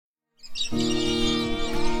This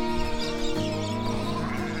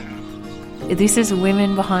is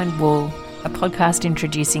Women Behind Wool, a podcast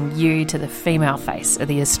introducing you to the female face of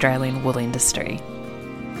the Australian wool industry.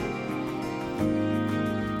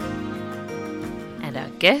 And our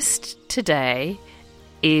guest today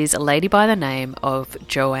is a lady by the name of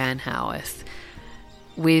Joanne Howarth.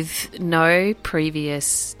 With no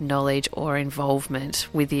previous knowledge or involvement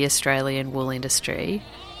with the Australian wool industry,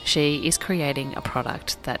 she is creating a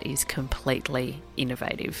product that is completely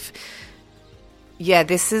innovative. Yeah,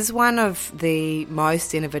 this is one of the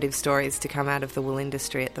most innovative stories to come out of the wool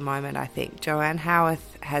industry at the moment, I think. Joanne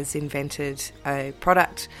Howarth has invented a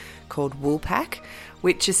product called Wool Pack,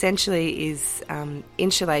 which essentially is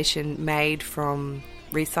insulation made from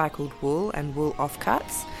recycled wool and wool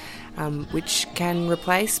offcuts, which can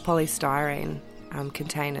replace polystyrene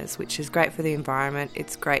containers, which is great for the environment.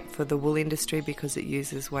 It's great for the wool industry because it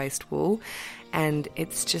uses waste wool, and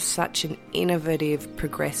it's just such an innovative,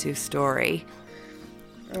 progressive story.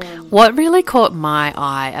 What really caught my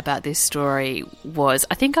eye about this story was,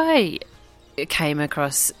 I think I came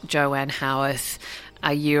across Joanne Howarth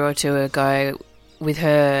a year or two ago with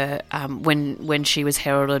her when she was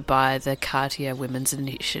heralded by the Cartier Women's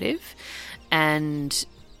Initiative, and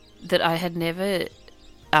that I had never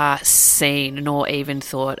seen nor even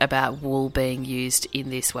thought about wool being used in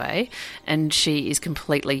this way. And she is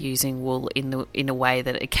completely using wool in a way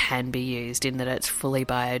that it can be used, in that it's fully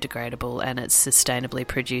biodegradable and it's sustainably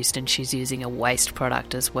produced, and she's using a waste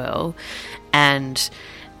product as well. And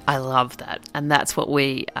I love that. And that's what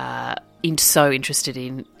we are so interested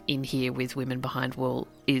in here with Women Behind Wool,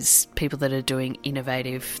 is people that are doing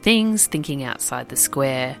innovative things, thinking outside the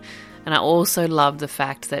square. And I also love the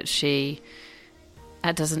fact that she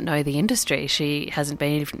doesn't know the industry. She hasn't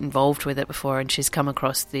been involved with it before, and she's come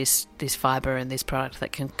across this fibre and this product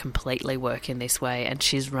that can completely work in this way, and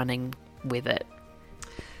she's running with it.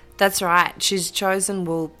 That's right. She's chosen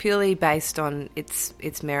wool purely based on its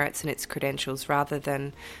merits and its credentials, rather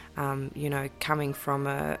than, coming from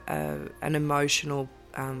an emotional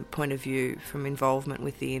point of view from involvement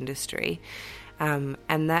with the industry.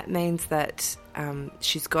 And that means that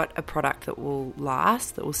she's got a product that will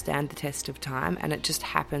last, that will stand the test of time, and it just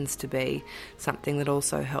happens to be something that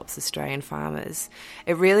also helps Australian farmers.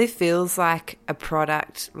 It really feels like a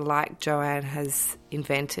product like Joanne has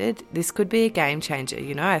invented. This could be a game changer,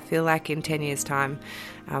 I feel like in 10 years' time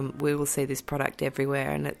we will see this product everywhere,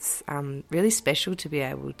 and it's really special to be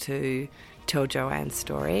able to tell Joanne's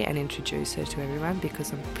story and introduce her to everyone,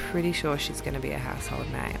 because I'm pretty sure she's going to be a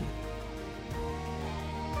household name.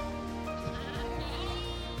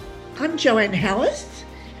 I'm Joanne Howarth.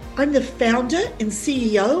 I'm the founder and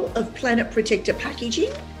CEO of Planet Protector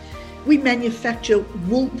Packaging. We manufacture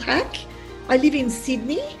Wool Pack. I live in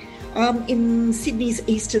Sydney, in Sydney's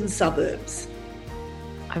eastern suburbs.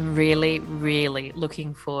 I'm really, really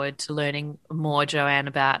looking forward to learning more, Joanne,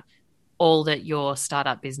 about all that your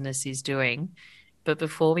startup business is doing. But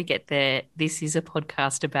before we get there, this is a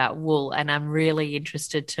podcast about wool, and I'm really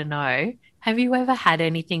interested to know, have you ever had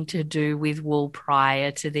anything to do with wool prior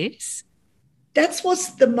to this? That's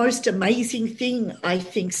what's the most amazing thing, I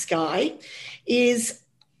think, Sky, is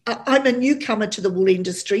I'm a newcomer to the wool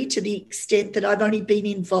industry, to the extent that I've only been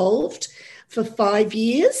involved for 5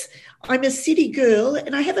 years. I'm a city girl,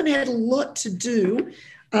 and I haven't had a lot to do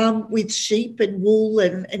with sheep and wool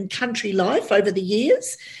and country life over the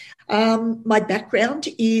years. My background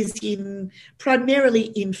is primarily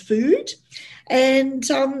in food, and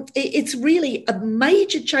it's really a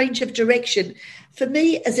major change of direction. For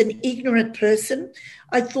me, as an ignorant person,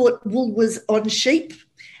 I thought wool was on sheep,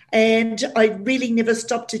 and I really never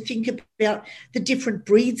stopped to think about the different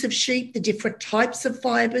breeds of sheep, the different types of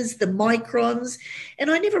fibres, the microns, and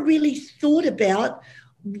I never really thought about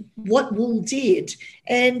what wool did.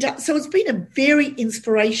 And so it's been a very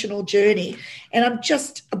inspirational journey, and I'm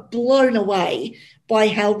just blown away by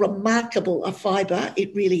how remarkable a fibre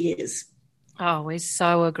it really is. Oh, we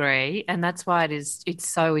so agree. And that's why it's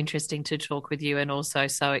so interesting to talk with you, and also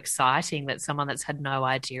so exciting that someone that's had no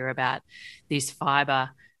idea about this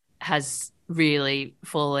fibre has really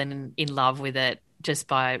fallen in love with it just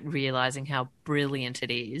by realising how brilliant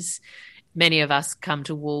it is. Many of us come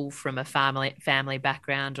to wool from a family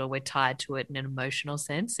background, or we're tied to it in an emotional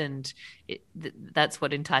sense, and that's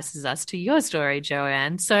what entices us to your story,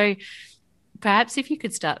 Joanne. So perhaps if you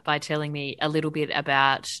could start by telling me a little bit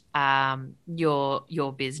about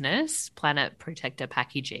your business, Planet Protector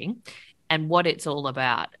Packaging, and what it's all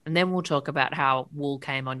about, and then we'll talk about how wool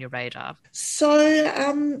came on your radar.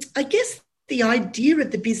 So I guess the idea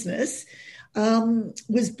of the business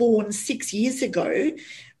was born 6 years ago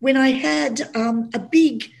when I had a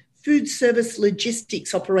big food service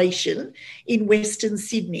logistics operation in Western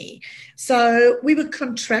Sydney. So we were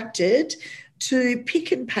contracted to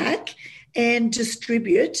pick and pack and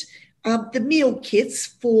distribute the meal kits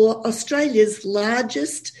for Australia's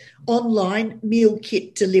largest online meal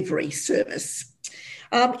kit delivery service.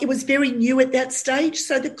 It was very new at that stage,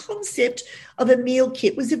 so the concept of a meal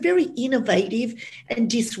kit was a very innovative and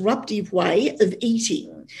disruptive way of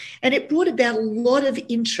eating, and it brought about a lot of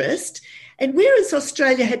interest. And whereas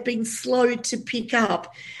Australia had been slow to pick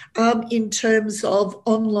up in terms of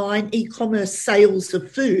online e-commerce sales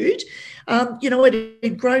of food, it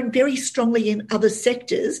had grown very strongly in other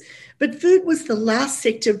sectors, but food was the last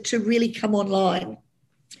sector to really come online.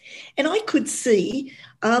 And I could see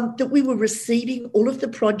that we were receiving all of the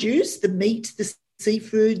produce, the meat, the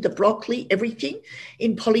seafood, the broccoli, everything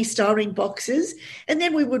in polystyrene boxes. And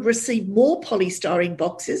then we would receive more polystyrene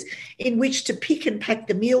boxes in which to pick and pack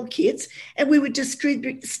the meal kits, and we would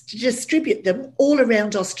distribute them all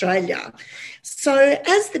around Australia. So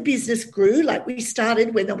as the business grew, like we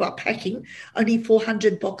started when they were packing only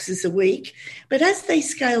 400 boxes a week, but as they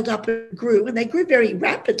scaled up and they grew very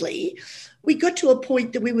rapidly, we got to a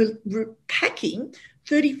point that we were packing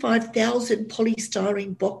 35,000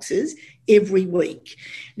 polystyrene boxes every week.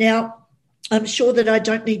 Now, I'm sure that I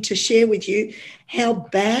don't need to share with you how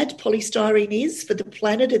bad polystyrene is for the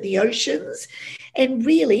planet and the oceans. And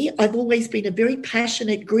really, I've always been a very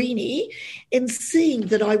passionate greenie, and seeing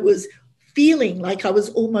that I was feeling like I was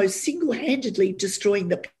almost single-handedly destroying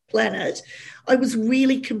the planet, I was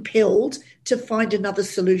really compelled to find another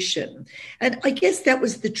solution. And I guess that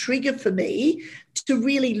was the trigger for me to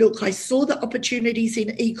really look. I saw the opportunities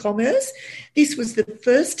in e-commerce. This was the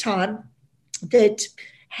first time that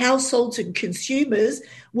households and consumers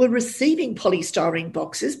were receiving polystyrene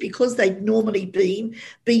boxes, because they'd normally been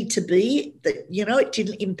B2B, that, it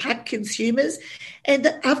didn't impact consumers. And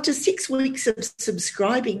after 6 weeks of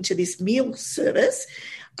subscribing to this meal service,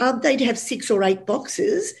 they'd have 6 or 8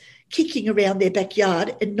 boxes kicking around their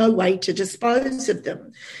backyard and no way to dispose of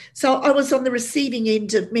them. So I was on the receiving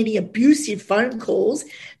end of many abusive phone calls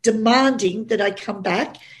demanding that I come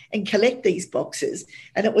back and collect these boxes.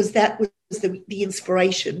 And it was that was the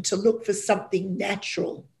inspiration to look for something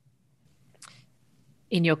natural.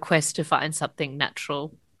 In your quest to find something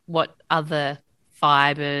natural, what other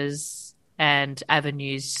fibres and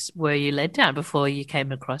avenues were you led down before you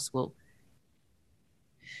came across wool?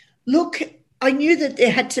 Look, I knew that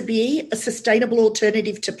there had to be a sustainable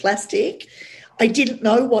alternative to plastic. I didn't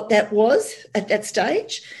know what that was at that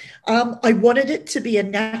stage. I wanted it to be a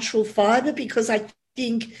natural fibre, because I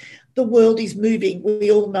think the world is moving.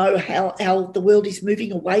 We all know how the world is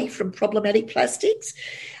moving away from problematic plastics.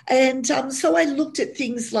 And so I looked at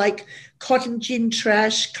things like cotton gin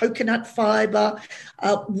trash, coconut fibre,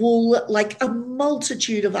 wool, like a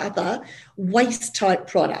multitude of other waste-type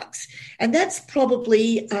products. And that's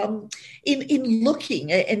probably, in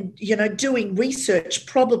looking and, doing research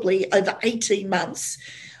probably over 18 months,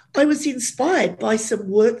 I was inspired by some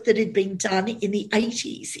work that had been done in the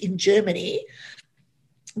 80s in Germany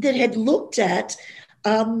that had looked at,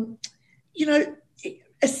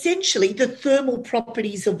 essentially the thermal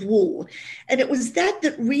properties of wool. And it was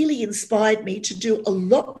that really inspired me to do a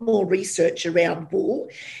lot more research around wool.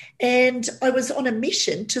 And I was on a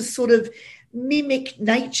mission to sort of mimic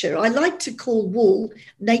nature. I like to call wool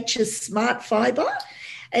nature's smart fibre.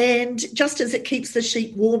 And just as it keeps the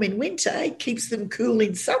sheep warm in winter, it keeps them cool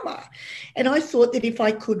in summer. And I thought that if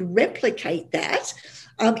I could replicate that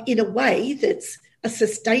in a way that's a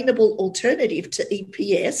sustainable alternative to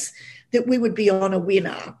EPS, that we would be on a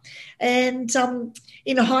winner. And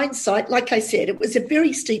in hindsight, like I said, it was a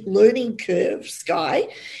very steep learning curve, Sky.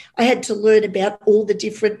 I had to learn about all the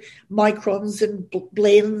different microns and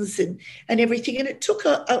blends and everything. And it took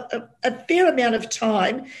a fair amount of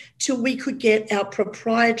time till we could get our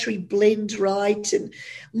proprietary blend right, and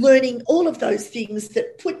learning all of those things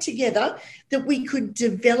that put together that we could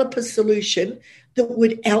develop a solution that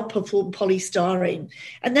would outperform polystyrene.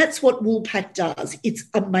 And that's what Woolpack does. It's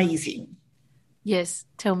amazing. Yes,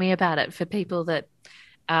 tell me about it. For people that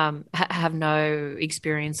have no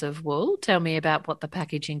experience of wool, tell me about what the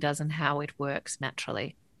packaging does and how it works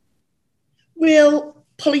naturally. Well,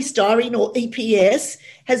 polystyrene, or EPS,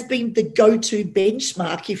 has been the go-to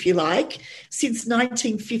benchmark, if you like, since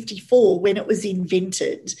 1954 when it was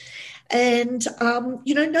invented. And,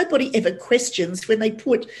 nobody ever questions when they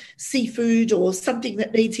put seafood or something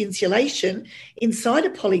that needs insulation inside a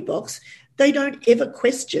poly box. They don't ever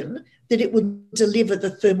question that it will deliver the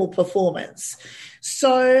thermal performance.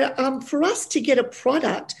 So for us to get a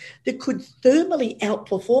product that could thermally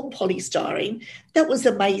outperform polystyrene, that was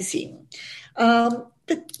amazing.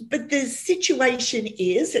 But the situation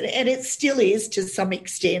is, and it still is to some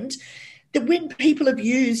extent, that when people have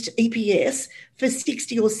used EPS for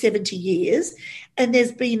 60 or 70 years, and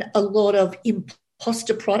there's been a lot of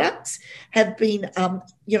imposter products have been,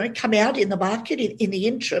 come out in the market in the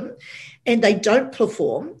interim, and they don't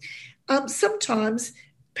perform, sometimes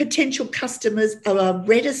potential customers are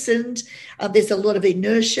reticent. There's a lot of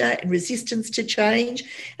inertia and resistance to change.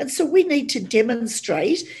 And so we need to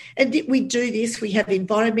demonstrate, and we do this. We have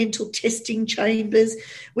environmental testing chambers.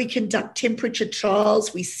 We conduct temperature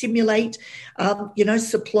trials. We simulate,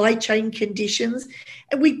 supply chain conditions.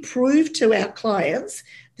 And we prove to our clients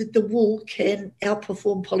that the wool can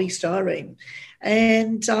outperform polystyrene.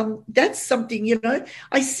 And that's something,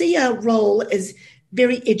 I see our role as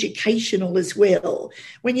very educational as well.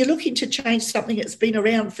 When you're looking to change something that's been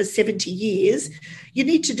around for 70 years, you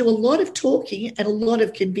need to do a lot of talking and a lot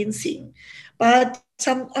of convincing. But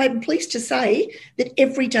I'm pleased to say that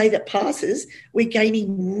every day that passes, we're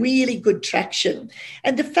gaining really good traction.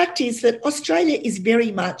 And the fact is that Australia is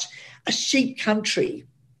very much a sheep country.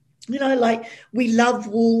 We love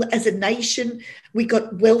wool as a nation. We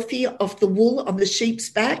got wealthy off the wool on the sheep's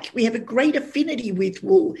back. We have a great affinity with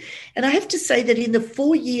wool. And I have to say that in the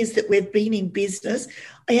 4 years that we've been in business,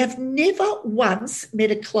 I have never once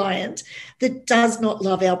met a client that does not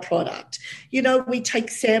love our product. We take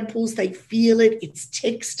samples, they feel it, it's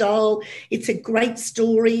textile, it's a great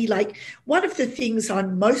story. Like, one of the things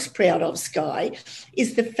I'm most proud of, Sky,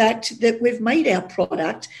 is the fact that we've made our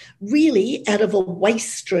product really out of a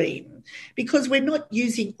waste stream, because we're not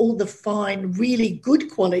using all the fine, really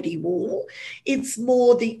good quality wool. It's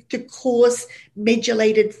more the coarse,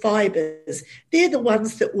 medullated fibres. They're the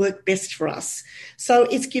ones that work best for us. So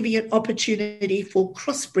it's giving an opportunity for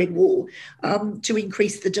crossbred wool, to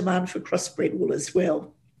increase the demand for crossbred wool as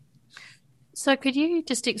well. So could you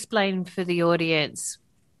just explain for the audience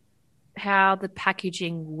how the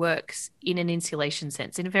packaging works in an insulation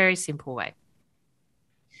sense, in a very simple way?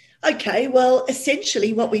 Okay, well,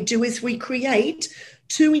 essentially what we do is we create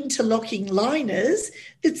 2 interlocking liners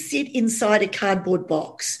that sit inside a cardboard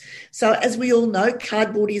box. So as we all know,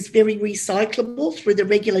 cardboard is very recyclable through the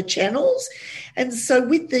regular channels. And so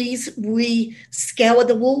with these, we scour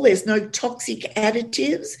the wool. There's no toxic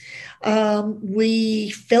additives.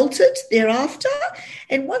 We felt it thereafter.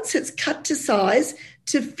 And once it's cut to size,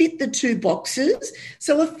 to fit the 2 boxes.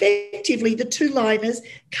 So effectively, the 2 liners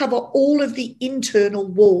cover all of the internal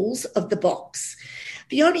walls of the box.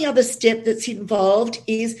 The only other step that's involved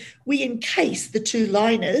is we encase the 2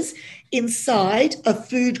 liners inside a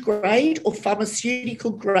food grade or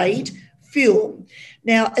pharmaceutical grade film.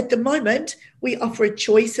 Now, at the moment, we offer a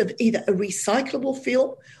choice of either a recyclable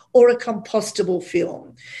film or a compostable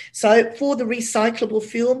film. So for the recyclable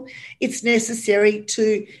film, it's necessary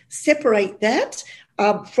to separate that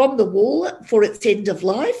from the wool for its end of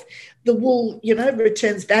life. The wool,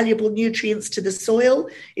 returns valuable nutrients to the soil.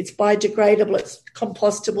 It's biodegradable, it's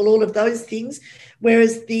compostable, all of those things.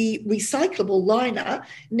 Whereas the recyclable liner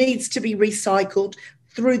needs to be recycled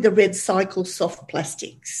through the Red Cycle soft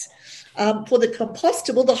plastics. For the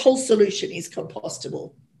compostable, the whole solution is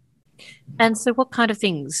compostable. And so what kind of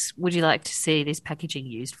things would you like to see this packaging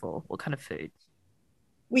used for? What kind of food?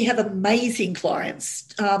 We have amazing clients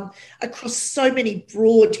across so many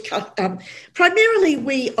broad. Primarily,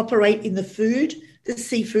 we operate in the food, the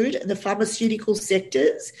seafood, and the pharmaceutical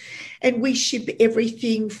sectors, and we ship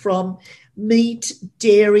everything from meat,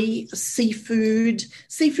 dairy, seafood.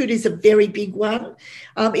 Seafood is a very big one.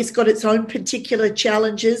 It's got its own particular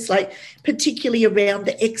challenges, like particularly around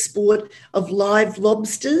the export of live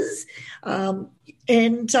lobsters.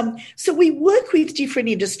 So we work with different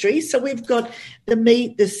industries. So we've got the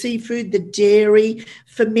meat, the seafood, the dairy,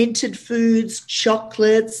 fermented foods,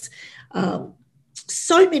 chocolates,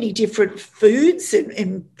 so many different foods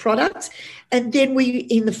and products. And then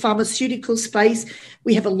in the pharmaceutical space,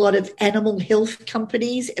 we have a lot of animal health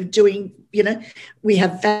companies doing, we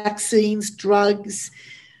have vaccines, drugs,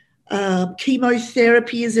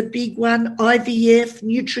 chemotherapy is a big one, IVF,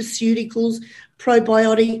 nutraceuticals,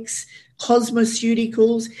 probiotics,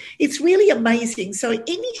 cosmeceuticals. It's really amazing. So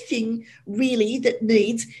anything really that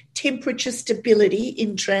needs temperature stability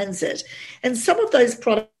in transit. And some of those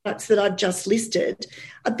products that I've just listed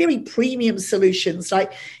are very premium solutions.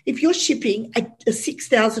 Like if you're shipping a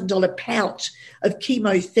 $6,000 pouch of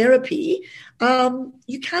chemotherapy,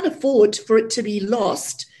 you can't afford for it to be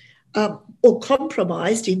lost or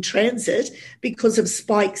compromised in transit because of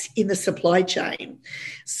spikes in the supply chain.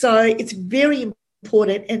 So it's very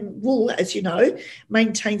important, and wool, as you know,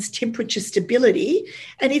 maintains temperature stability,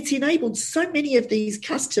 and it's enabled so many of these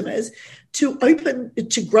customers to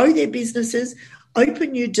grow their businesses,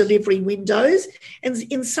 open new delivery windows, and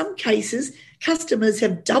in some cases, customers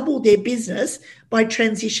have doubled their business by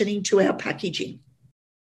transitioning to our packaging.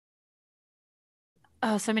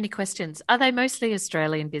 Oh, so many questions. Are they mostly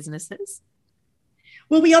Australian businesses?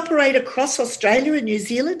 Well, we operate across Australia and New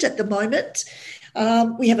Zealand at the moment.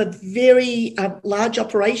 We have a very large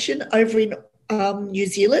operation over in New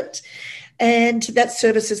Zealand, and that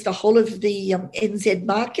services the whole of the NZ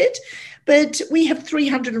market. But we have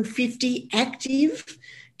 350 active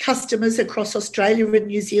customers across Australia and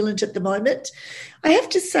New Zealand at the moment. I have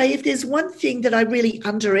to say, if there's one thing that I really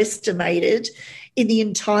underestimated in the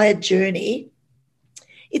entire journey,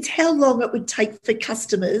 it's how long it would take for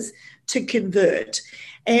customers to convert.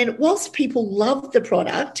 And whilst people love the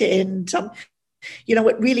product and,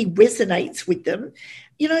 it really resonates with them,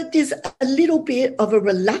 there's a little bit of a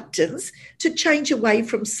reluctance to change away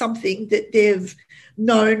from something that they've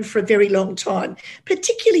known for a very long time,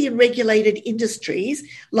 particularly in regulated industries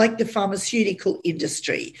like the pharmaceutical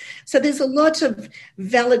industry. So there's a lot of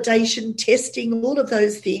validation, testing, all of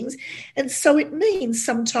those things. And so it means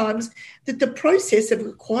sometimes that the process of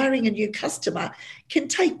acquiring a new customer can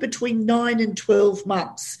take between 9 and 12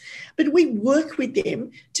 months. But we work with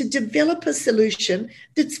them to develop a solution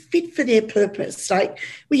that's fit for their purpose. Like,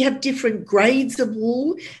 we have different grades of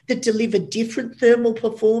wool that deliver different thermal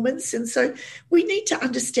performance. And so we need to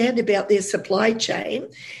understand about their supply chain.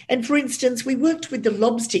 And for instance, we worked with the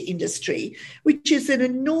lobster industry, which is an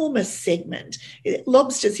enormous segment.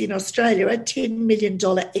 Lobsters in Australia are $10 million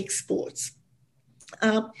exports.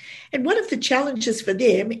 And one of the challenges for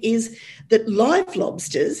them is that live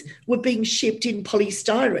lobsters were being shipped in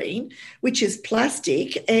polystyrene, which is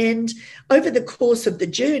plastic, and over the course of the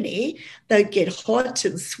journey, they'd get hot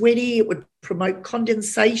and sweaty. It would promote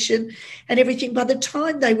condensation and everything. By the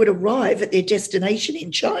time they would arrive at their destination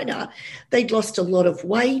in China, they'd lost a lot of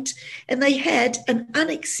weight, and they had an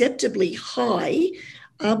unacceptably high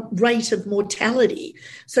rate of mortality.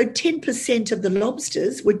 So 10% of the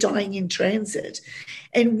lobsters were dying in transit.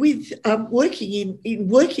 And with working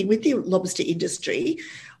with the lobster industry,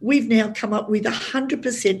 we've now come up with a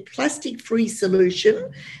 100% plastic-free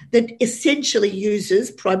solution that essentially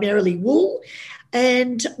uses primarily wool,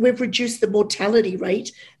 and we've reduced the mortality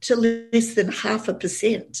rate to less than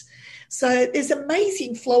 0.5%. So there's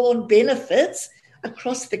amazing flow-on benefits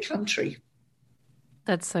across the country.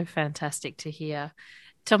 That's so fantastic to hear.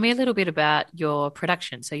 Tell me a little bit about your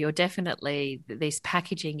production. So this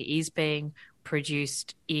packaging is being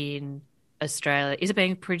produced in Australia. Is it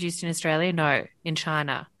being produced in Australia? No, in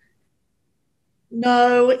China.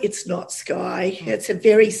 No, it's not, Sky. It's a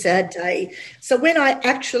very sad day. So when I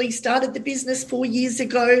actually started the business 4 years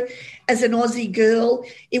ago as an Aussie girl,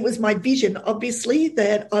 it was my vision, obviously,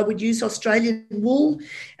 that I would use Australian wool,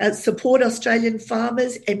 support Australian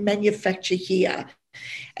farmers and manufacture here.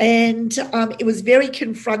 And it was very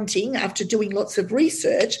confronting after doing lots of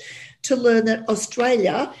research to learn that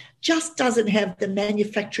Australia just doesn't have the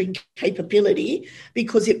manufacturing capability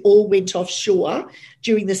because it all went offshore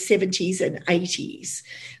during the 70s and 80s.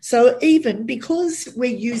 So even because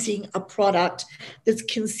we're using a product that's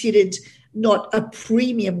considered not a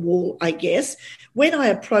premium wool, I guess, when I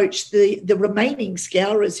approached the remaining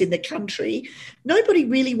scourers in the country, nobody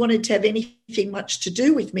really wanted to have anything much to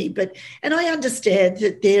do with me. And I understand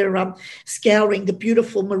that they're scouring the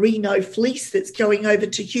beautiful merino fleece that's going over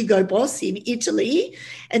to Hugo Boss in Italy,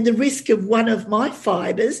 and the risk of one of my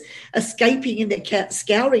fibres escaping in the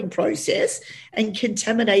scouring process and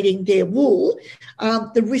contaminating their wool,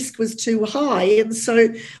 the risk was too high. And so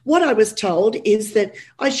what I was told is that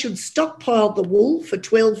I should stockpile the wool for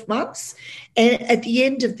 12 months, and at the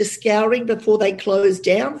end of the scouring, before they closed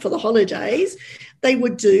down for the holidays, they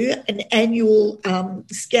would do an annual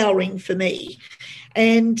scouring for me.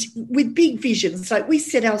 And with big visions, like we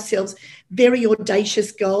set ourselves very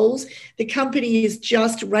audacious goals. The company is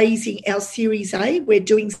just raising our Series A. We're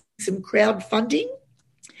doing some crowdfunding,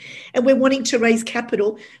 and we're wanting to raise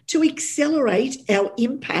capital to accelerate our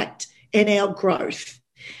impact and our growth.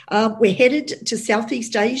 We're headed to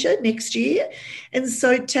Southeast Asia next year. And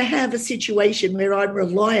so to have a situation where I'm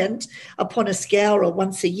reliant upon a scourer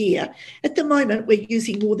once a year, at the moment we're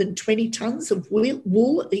using more than 20 tonnes of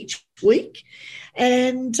wool each week.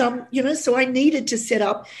 And, so I needed to set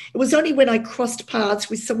up. It was only when I crossed paths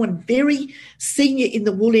with someone very senior in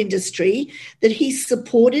the wool industry that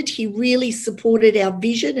he really supported our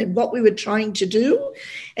vision and what we were trying to do.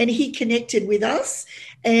 And he connected with us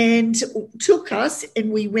and took us,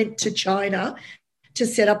 and we went to China to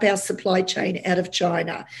set up our supply chain out of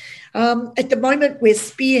China. At the moment, we're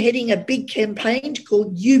spearheading a big campaign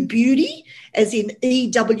called You Beauty, as in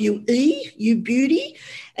EWE, You Beauty.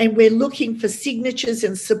 and we're looking for signatures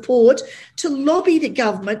and support to lobby the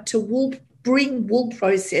government to bring wool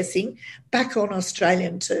processing back on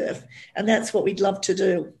Australian turf. And that's what we'd love to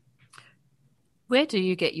do. Where do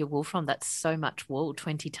you get your wool from? That's so much wool,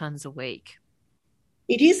 20 tonnes a week.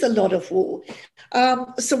 It is a lot of wool.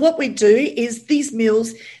 So what we do is these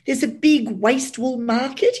mills, there's a big waste wool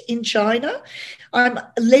market in China. I'm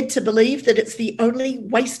led to believe that it's the only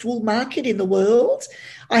waste wool market in the world.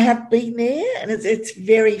 I have been there, and it's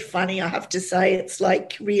very funny, I have to say. It's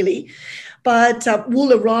like really. But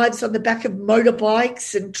wool arrives on the back of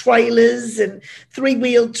motorbikes and trailers and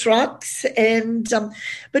three-wheel trucks. And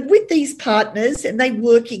but with these partners, and they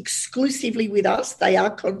work exclusively with us, they are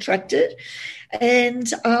contracted,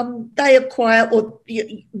 and they acquire, or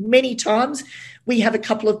many times we have a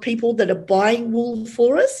couple of people that are buying wool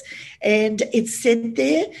for us and it's sent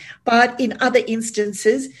there. But in other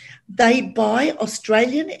instances, they buy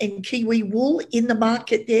Australian and Kiwi wool in the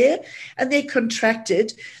market there, and they're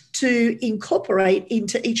contracted to incorporate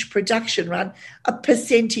into each production run a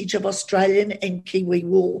percentage of Australian and Kiwi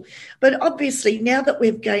wool. But obviously, now that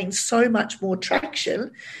we've gained so much more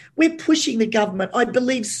traction, we're pushing the government, I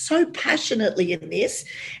believe, so passionately in this,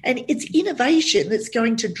 and it's innovation that's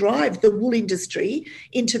going to drive the wool industry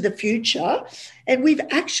into the future. And we've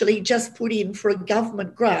actually just put in for a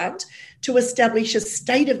government grant to establish a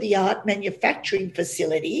state-of-the-art manufacturing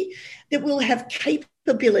facility that will have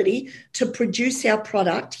capability to produce our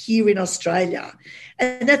product here in Australia.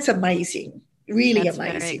 And that's amazing, really that's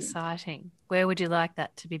amazing. Very exciting. Where would you like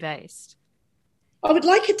that to be based? I would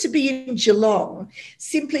like it to be in Geelong,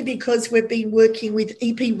 simply because we've been working with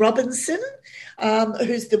E.P. Robinson,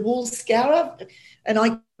 who's the wool scourer, an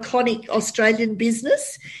iconic Australian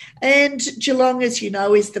business. And Geelong, as you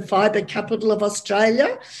know, is the fibre capital of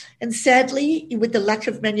Australia. And sadly, with the lack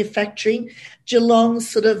of manufacturing, Geelong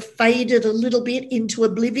sort of faded a little bit into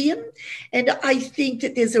oblivion. And I think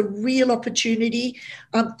that there's a real opportunity.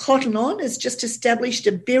 Cotton On has just established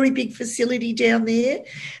a very big facility down there.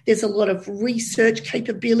 There's a lot of research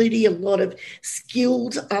capability, a lot of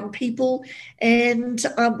skilled people, and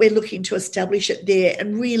we're looking to establish it there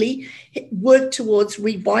and really work towards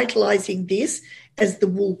revitalising this as the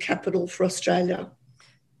wool capital for Australia.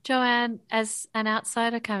 Joanne, as an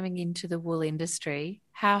outsider coming into the wool industry,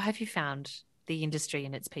 how have you found the industry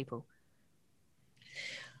and its people?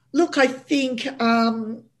 Look, I think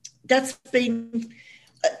that's been,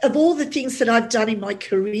 of all the things that I've done in my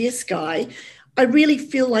career, Sky, I really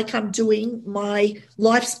feel like I'm doing my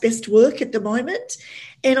life's best work at the moment.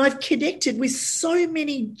 And I've connected with so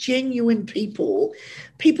many genuine people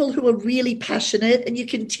who are really passionate. And you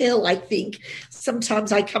can tell, I think,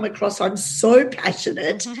 sometimes I come across, I'm so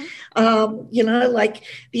passionate. Mm-hmm. Like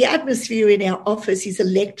the atmosphere in our office is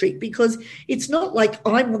electric, because it's not like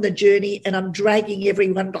I'm on the journey and I'm dragging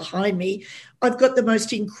everyone behind me. I've got the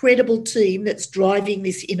most incredible team that's driving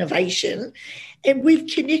this innovation. And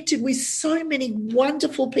we've connected with so many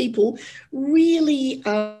wonderful people, really,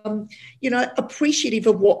 appreciative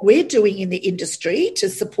of what we're doing in the industry to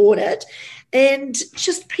support it, and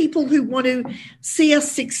just people who want to see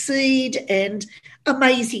us succeed, and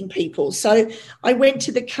amazing people. So I went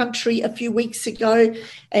to the country a few weeks ago,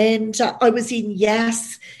 and I was in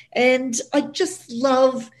Yass, and I just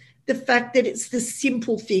love the fact that it's the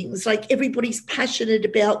simple things, like everybody's passionate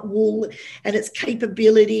about wool and its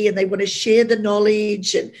capability, and they want to share the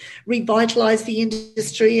knowledge and revitalise the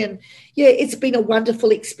industry. And yeah, it's been a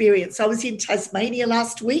wonderful experience. I was in Tasmania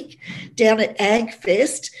last week down at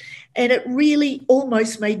AgFest, and it really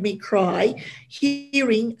almost made me cry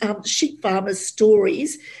hearing sheep farmers'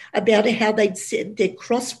 stories about how they'd sent their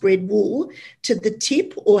crossbred wool to the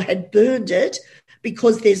tip or had burned it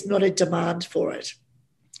because there's not a demand for it.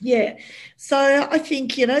 Yeah. So I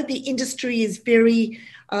think, the industry is very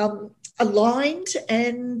aligned,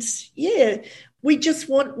 and, yeah, we just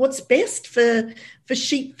want what's best for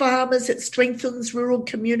sheep farmers. It strengthens rural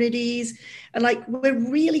communities. And, we're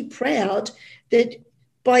really proud that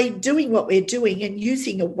by doing what we're doing and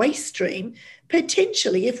using a waste stream,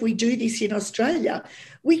 potentially, if we do this in Australia,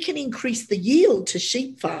 we can increase the yield to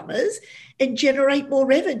sheep farmers and generate more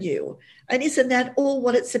revenue. And isn't that all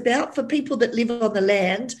what it's about? For people that live on the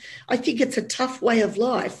land, I think it's a tough way of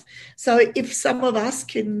life. So if some of us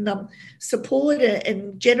can support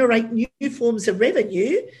and generate new forms of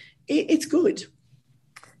revenue, it's good.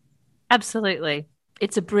 Absolutely.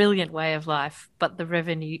 It's a brilliant way of life, but the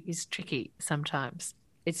revenue is tricky sometimes.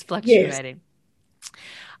 It's fluctuating.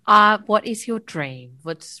 Yes. What is your dream?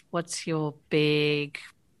 What's your big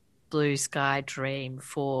blue sky dream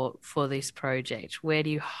for this project? Where do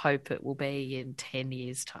you hope it will be in 10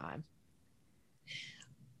 years' time?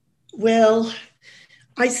 Well,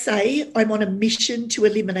 I say I'm on a mission to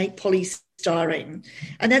eliminate polystyrene,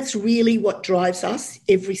 and that's really what drives us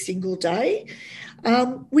every single day.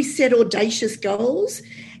 We set audacious goals,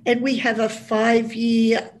 and we have a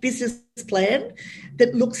 5-year business plan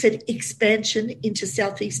that looks at expansion into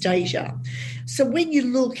Southeast Asia. So when you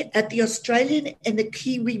look at the Australian and the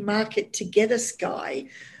Kiwi market together, Sky,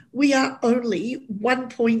 we are only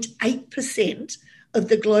 1.8% of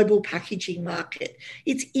the global packaging market.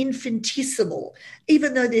 It's infinitesimal.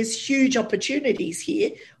 Even though there's huge opportunities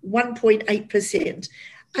here, 1.8%.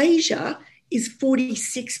 Asia is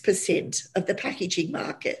 46% of the packaging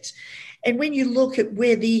market. And when you look at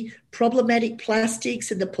where the problematic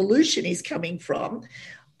plastics and the pollution is coming from,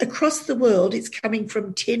 across the world, it's coming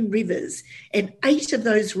from 10 rivers, and 8 of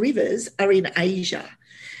those rivers are in Asia.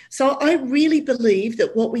 So I really believe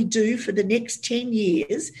that what we do for the next 10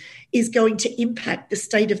 years is going to impact the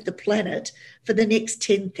state of the planet for the next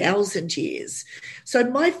 10,000 years. So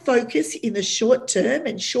my focus in the short term,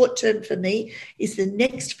 and short term for me is the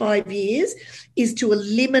next 5 years, is to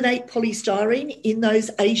eliminate polystyrene in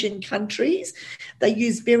those Asian countries. They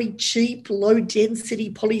use very cheap,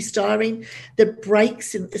 low-density polystyrene that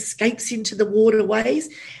breaks and escapes into the waterways.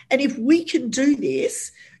 And if we can do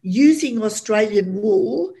this using Australian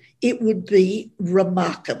wool, it would be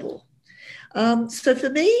remarkable. So for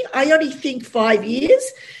me, I only think 5 years.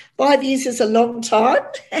 5 years is a long time.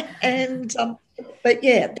 But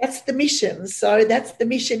yeah, that's the mission. So that's the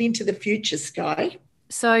mission into the future, Sky.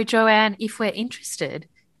 So Joanne, if we're interested,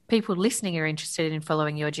 people listening are interested in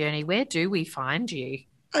following your journey, where do we find you?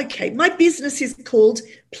 Okay, my business is called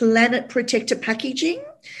Planet Protector Packaging,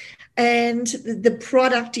 and the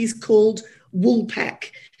product is called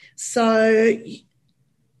Woolpack. So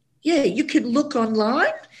yeah, you can look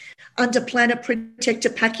online under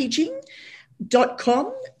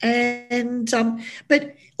planetprotectorpackaging.com.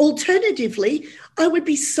 But alternatively, I would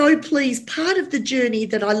be so pleased. Part of the journey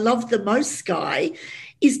that I love the most, Sky,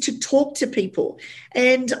 is to talk to people.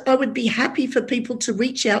 And I would be happy for people to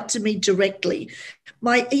reach out to me directly.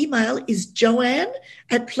 My email is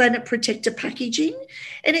Joanne@Planet Protector Packaging.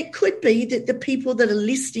 And it could be that the people that are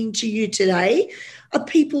listening to you today are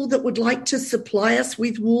people that would like to supply us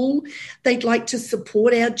with wool. They'd like to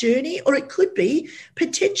support our journey. Or it could be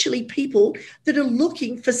potentially people that are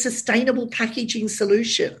looking for sustainable packaging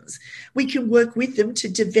solutions. We can work with them to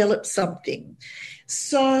develop something.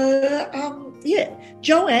 So,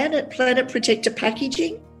 Joanne@Planet Protector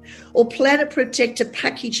Packaging or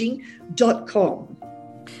planetprotectorpackaging.com.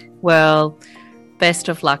 Well, best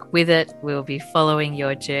of luck with it. We'll be following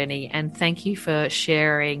your journey. And thank you for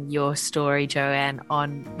sharing your story, Joanne,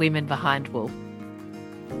 on Women Behind Wool.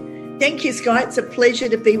 Thank you, Sky. It's a pleasure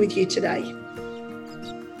to be with you today.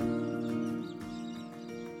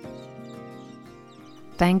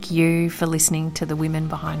 Thank you for listening to the Women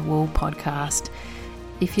Behind Wool podcast.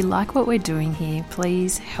 If you like what we're doing here,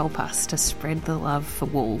 please help us to spread the love for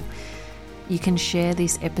wool. You can share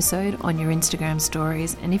this episode on your Instagram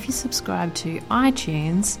stories, and if you subscribe to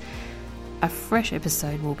iTunes, a fresh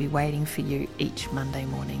episode will be waiting for you each Monday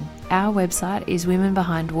morning. Our website is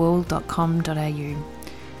womenbehindwool.com.au.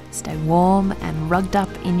 Stay warm and rugged up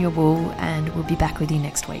in your wool, and we'll be back with you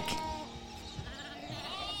next week.